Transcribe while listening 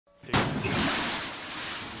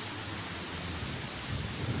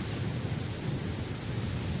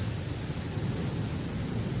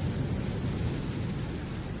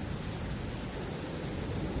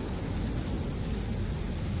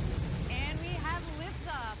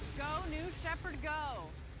Shepherd go.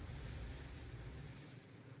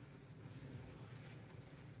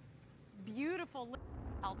 Beautiful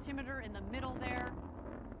altimeter in the middle there.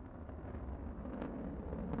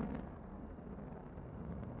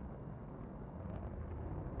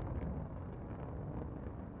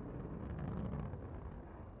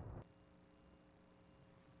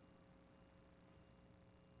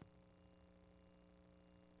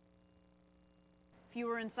 If you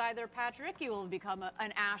were inside there, Patrick, you will become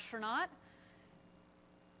an astronaut.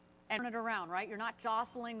 And turn it around, right? You're not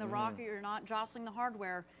jostling the rocket, you're not jostling the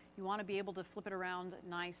hardware. You want to be able to flip it around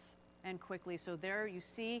nice and quickly. So there you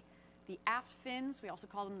see the aft fins. We also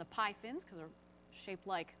call them the pie fins because they're shaped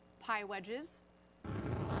like pie wedges.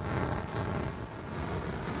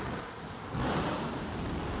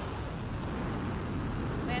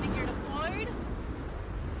 Landing gear deployed.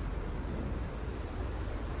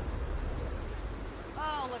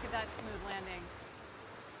 Oh, look at that smooth landing.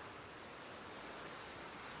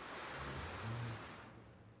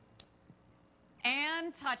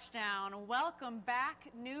 And touchdown. Welcome back,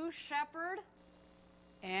 New Shepard.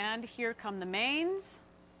 And here come the mains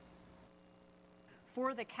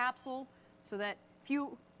for the capsule so that if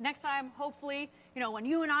you, next time, hopefully, you know, when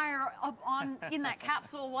you and I are up on in that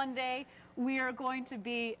capsule one day, we are going to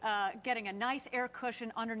be getting a nice air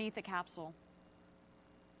cushion underneath the capsule.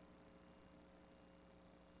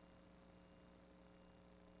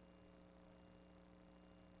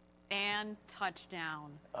 And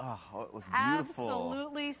touchdown. Oh, it was beautiful.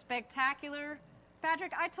 Absolutely spectacular.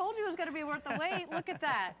 Patrick, I told you it was going to be worth the wait. Look at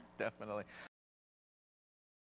that. Definitely.